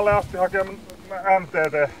Mustikkamaalle asti hakemaan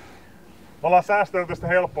MTT? Me ollaan säästellyt tästä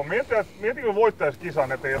helppoa. Mietin kun voittais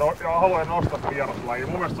kisan, ettei halua nostaa vieraslajia.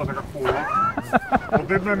 Mun mielestä se on aika cool. Mut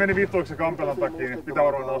nyt me meni vittuiksi Kampelan takia, niin pitää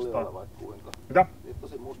varmaan nostaa. Mitä?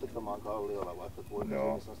 Vittosin Mustikkamaan kalliolla vaikka kuinka,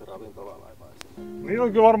 missä on se ravintolalaiva. Niin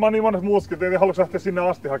on kyllä varmaan niin monet muutkin, ettei haluaks lähteä sinne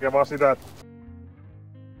asti hakemaan sitä, että...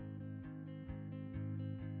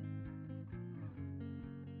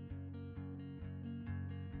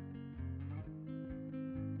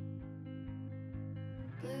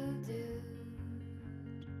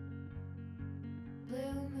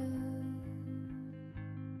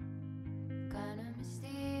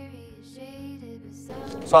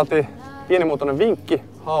 saatiin pienimuotoinen vinkki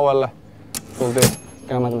hauelle. Tultiin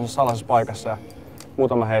käymään tämmöisessä salaisessa paikassa ja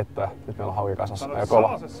muutama heitto ja nyt meillä on hauki kasassa.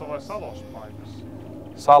 Salaisessa vai salospaikassa?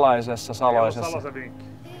 Salaisessa. Ei ollut salaisen vinkki.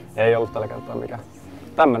 Ei ollut tällä kertaa mikään.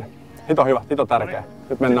 Tämmönen. Hito hyvä, hito tärkeä.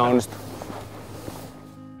 Nyt mennään onnistumaan.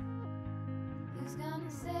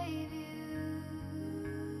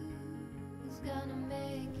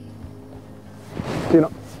 Siinä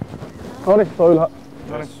on. Noniin, toi ylhäällä.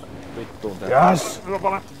 Yes. Vittuun tää. Yes. Hyvä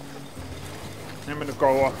pala. Ei mennyt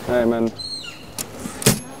kauan. Ei mennyt.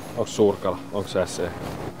 Onks suurkala? Onks SE?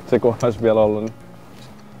 Se kun olisi vielä ollut, niin...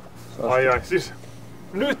 Ai, siis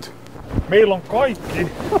nyt meillä on kaikki.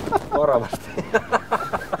 Oravasti.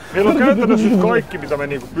 Meillä on käytännössä nyt kaikki, mitä me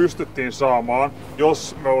niinku pystyttiin saamaan,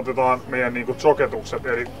 jos me otetaan meidän niinku soketukset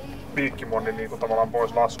eli piikkimonnin niinku tavallaan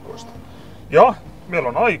pois laskuista. Ja meillä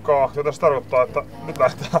on aikaa, joten se tarkoittaa, että nyt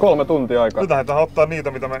lähdetään 3 tuntia aikaa. Nyt lähdetään ottaa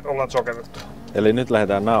niitä, mitä me ollaan soketettu. Eli nyt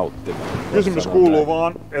lähdetään nauttimaan. Kysymys kuuluu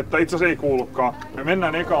vaan, että itse asiassa ei kuulukaan. Me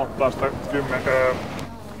mennään eka ottaa sitä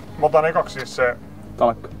mä otan ekaksi siis se...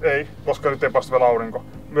 Talkka. Ei, koska nyt ei paista vielä aurinko.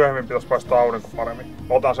 Myöhemmin pitäisi paistaa aurinko paremmin.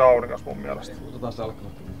 Mä otan se auringas mun mielestä. Otetaan se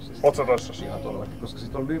alkavasti. Oot sä toissas? Ihan todellakin, koska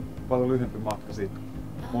siitä on niin paljon lyhyempi matka siitä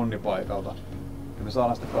monnipaikalta. Ja me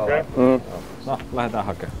saadaan sitä kalaa. Okay. No, lähdetään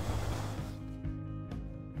hakemaan.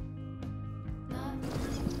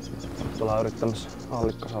 Ollaan yrittämässä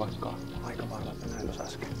allikkosalakkaa aika varrella näin tuossa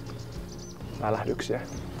äsken. Välähdyksiä.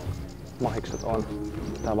 Mahikset on.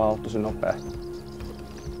 Tää vaan on tosi nopea.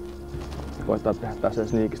 Koittaa tehdä tässä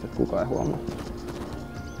sniikisti, että kukaan ei huomaa.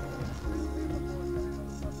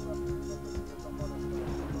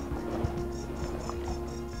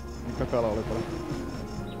 Mikä kala oli paljon?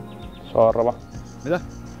 Sorva. Mitä?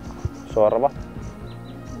 Sorva.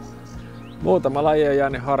 Muutama laji on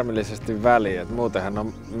jäänyt harmillisesti väliin, et muutenhan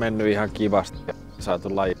on mennyt ihan kivasti ja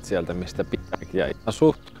saatu lajit sieltä mistä pitääkin ja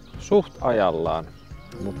suht ajallaan.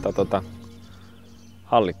 Mutta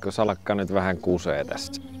hallikkosalakka nyt vähän kusee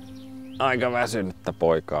tässä. Aika väsynyttä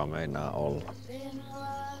poikaa meinaa olla.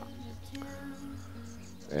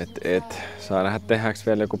 Saa nähdä tehdäänkö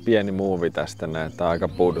vielä joku pieni muuvi tästä näin. Tää on aika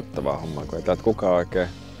puuduttava homma, kun ei täältä kukaan oikein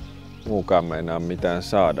muukaan meinaa mitään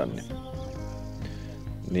saada.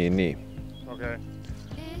 Niin. Okei.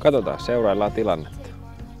 Katsotaan, seuraillaan tilannetta.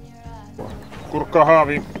 Kurkkaa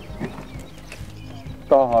haaviin.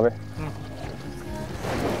 Tää on haavi.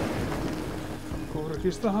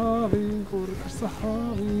 Kurkista haaviin, kurkista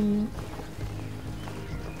haaviin.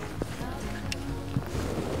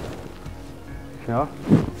 Joo.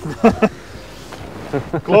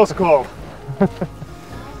 Close call.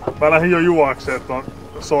 Mä lähdin jo juokseen ton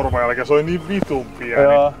sorman jälkeen, se oli niin vitun pieni.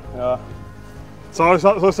 Joo. Se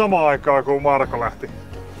oli sama aikaa kun Marko lähti.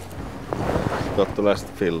 Tuot tulee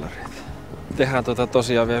sitten fillarit. Tehdään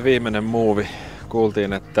tosiaan vielä viimeinen muuvi.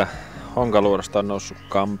 Kuultiin, että honkaluodosta on noussut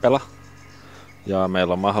kampela. Ja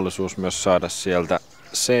meillä on mahdollisuus myös saada sieltä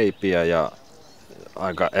seipiä ja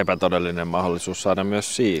aika epätodellinen mahdollisuus saada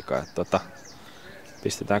myös siika.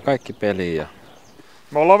 Pistetään kaikki peliin. Ja...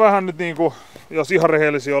 Me ollaan vähän nyt niinku, jos ihan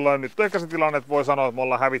rehellisiä ollaan, nyt ehkä se tilanne, että voi sanoa, että me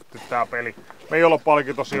ollaan hävitty tää peli. Me ei olla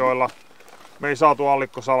palkintosijoilla, me ei saatu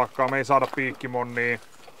allikkosalakkaa, me ei saada piikkimonnia.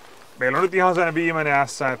 Meillä on nyt ihan sen viimeinen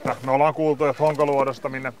ässä, että me ollaan kuultu, että honkaluodosta,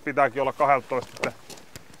 minne pitääkin olla 12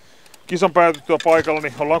 kisan päätyttyä paikalla,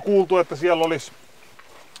 niin ollaan kuultu, että siellä olisi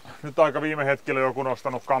nyt aika viime hetkellä joku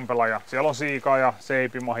nostanut kampela ja siellä on siikaa ja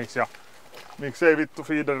seipimahis ja miksei vittu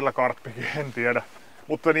feederillä karppikin, en tiedä.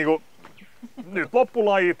 Mutta niinku, nyt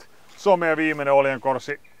loppulajit, se on meidän viimeinen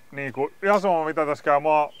oljenkorsi. Niinku, ihan sama mitä tässä käy,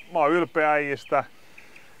 mä oon ylpeä äijistä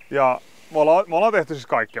ja me ollaan tehty siis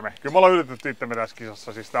kaikkemme. Kyllä me ollaan yritetty itsemme tässä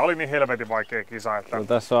kisassa, siis tää oli niin helvetin vaikea kisa. Että... No,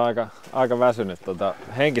 tässä on aika väsynyt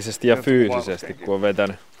henkisesti ja fyysisesti, kun on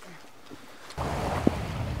vetänyt.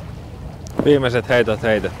 Viimeiset heitot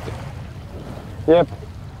heitetty. Jep,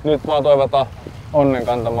 nyt vaan toivotaan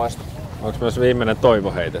onnenkantamoista. Onko myös viimeinen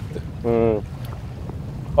toivo heitetty?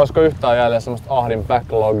 Olisiko yhtään jäljellä semmoista ahdin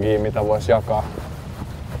backlogia, mitä voisi jakaa?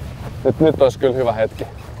 Nyt olisi kyllä hyvä hetki.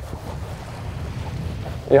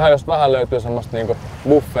 Ihan jos vähän löytyy semmoista niinku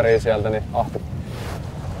bufferia sieltä, niin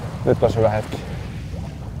nyt olisi hyvä hetki.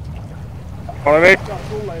 Mä veikkaan,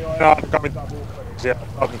 sulle ei oo enää mitään bufferia sieltä,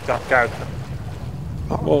 oot nyt käyttänyt.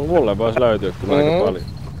 Mulle voisi löytyä kyllä aika paljon.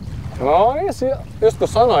 No niin, just kun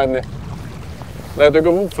sanoit, niin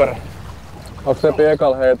löytyykö bufferi? Onko Sepi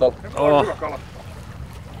ekalla heitolla? Hyvä kala.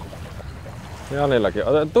 Janillakin.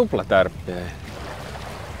 Otetaan tuplatärppiä.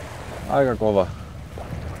 Aika kova.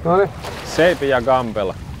 Noniin. Seipi ja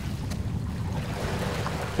kampela.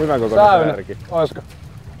 Hyvä kokoinen särki. Oisko?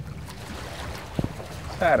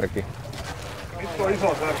 Särki. Nyt on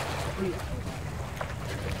iso särki.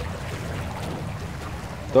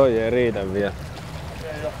 Toi ei riitä vielä.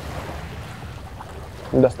 Ei oo.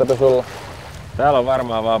 Mitäs tätä sulla? Täällä on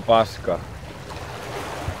varmaan vaan paskaa.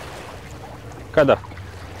 Kato.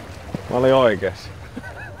 Mä olin oikeassa.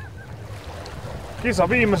 Kisa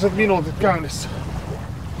viimeiset minuutit käynnissä.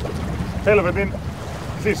 Helvetin,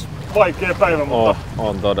 siis vaikea päivä, mutta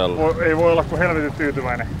on todella. Ei voi olla kuin helvetin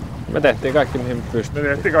tyytyväinen. Me tehtiin kaikki mihin pystyttiin.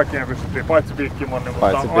 Me tehtiin kaikki mihin pystyttiin, paitsi piikkimonni,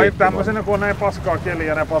 mutta tämmöisenä kun on näin paskaa keliä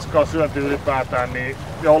ja näin paskaa syönti ylipäätään niin,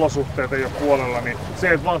 ja olosuhteet ei ole puolella, niin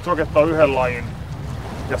se, että vaan sokettaa yhden lajin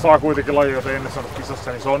ja saa kuitenkin lajia, jota ennen saanut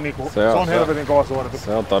kisassa, niin se on helvetin kova suoritus.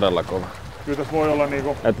 Se on todella kova. Kyllä tässä voi olla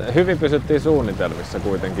niinku... Hyvin pysyttiin suunnitelmissa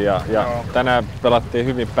kuitenkin ja tänään pelattiin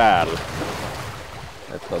hyvin päällä.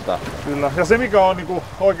 Kyllä. Ja se mikä on niinku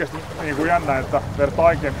oikeesti niinku jännä, että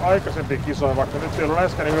vertaa aikaisempiin kisoihin, vaikka nyt ei ollut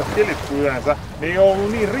läheskään niin hyvät kelit kuin yleensä, niin ei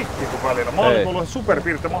ollut niin rikki kuin välillä. Mä olen ollut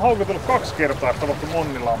superpirteä. Mä oon haukotellut 2 kertaa sitä vaikka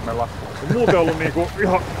Monnilammella. Ja muuten ollut niinku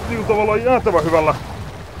ihan niinku tavallaan jäätävän hyvällä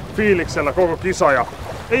fiiliksellä koko kisa. Ja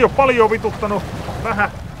ei oo paljon vituttanut,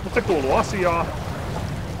 vähän, mutta se kuuluu asiaan.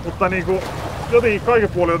 Mutta niinku jotenkin kaiken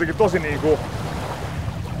puolin jotenkin tosi niinku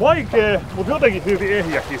vaikee, mutta jotenkin silti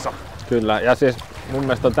ehjä kisa. Kyllä, ja siis mun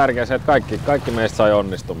mielestä on tärkeää se, että kaikki meistä sai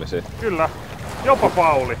onnistumisia. Kyllä, jopa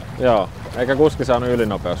Pauli. Joo, eikä kuski saanut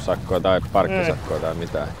ylinopeussakkoa tai parkkisakkoa tai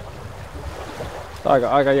mitään.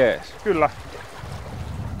 Aika jees. Kyllä.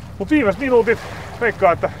 Mut viimeiset minuutit,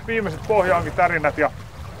 veikkaa, että viimeiset pohjaankin tärinät ja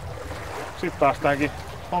sit päästäänkin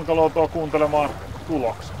Honkaluotoa kuuntelemaan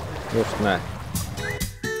tuloksen. Just näin.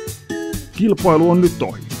 Kilpailu on nyt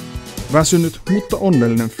ohi. Väsynyt, mutta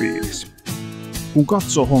onnellinen fiilis. Kun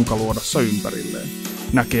katsoo Honkaluodossa ympärilleen,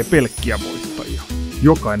 näkee pelkkiä voittajia.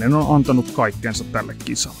 Jokainen on antanut kaikkensa tälle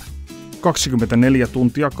kisalle. 24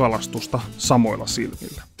 tuntia kalastusta samoilla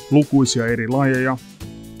silmillä. Lukuisia eri lajeja,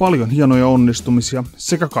 paljon hienoja onnistumisia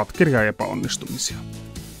sekä katkeria epäonnistumisia.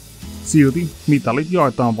 Silti mitalit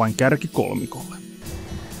jaetaan vain kärkikolmikolle.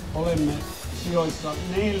 Olemme sijoissa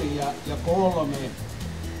 4 ja 3,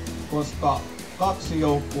 koska 2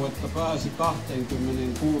 joukkuetta pääsi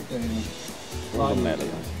 26 lajiin.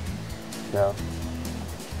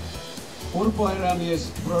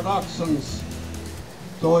 Urpoerämies Productions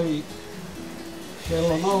toi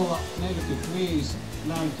kello 0.45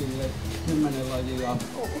 näytille 10 lajia ja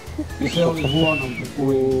se oli huonompi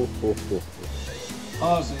kuin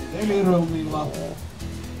AC Deliriumilla,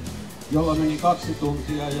 jolla meni 2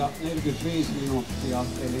 tuntia ja 45 minuuttia,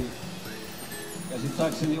 eli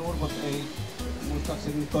käsittääkseni Urpot ei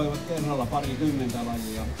muistaakseni toivat kerralla 20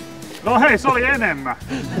 lajia. No hei, se oli enemmän!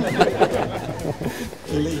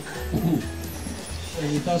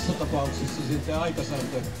 eli tässä tapauksessa sitten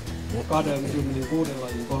aikasääntö 26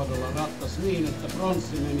 lajin kohdalla ratkaisi niin, että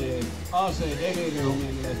pronssi menee AC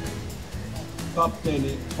Deliriumille,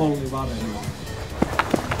 kapteeni Olli Varela.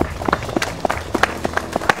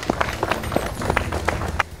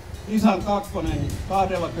 Kisan 2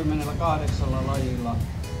 28 lajilla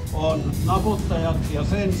on naputtajat ja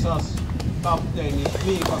sensas kapteeni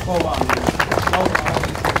Miika Kovanen,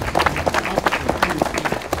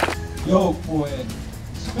 joukkue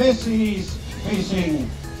Species Fishing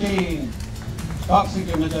Team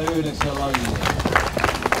 29 lajia.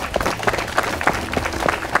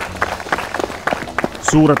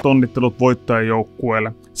 Suuret onnittelut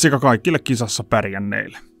voittajajoukkueelle sekä kaikille kisassa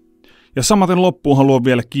pärjänneille. Ja samaten loppuun haluan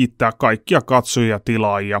vielä kiittää kaikkia katsojia ja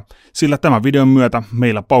tilaajia, sillä tämän videon myötä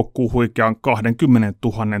meillä paukkuu huikean 20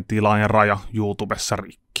 000 tilaajan raja YouTubessa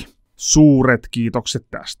rikki. Suuret kiitokset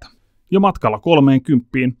tästä. Ja matkalla 30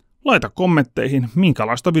 laita kommentteihin,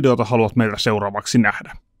 minkälaista videota haluat meiltä seuraavaksi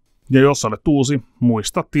nähdä. Ja jos olet uusi,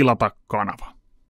 muista tilata kanava.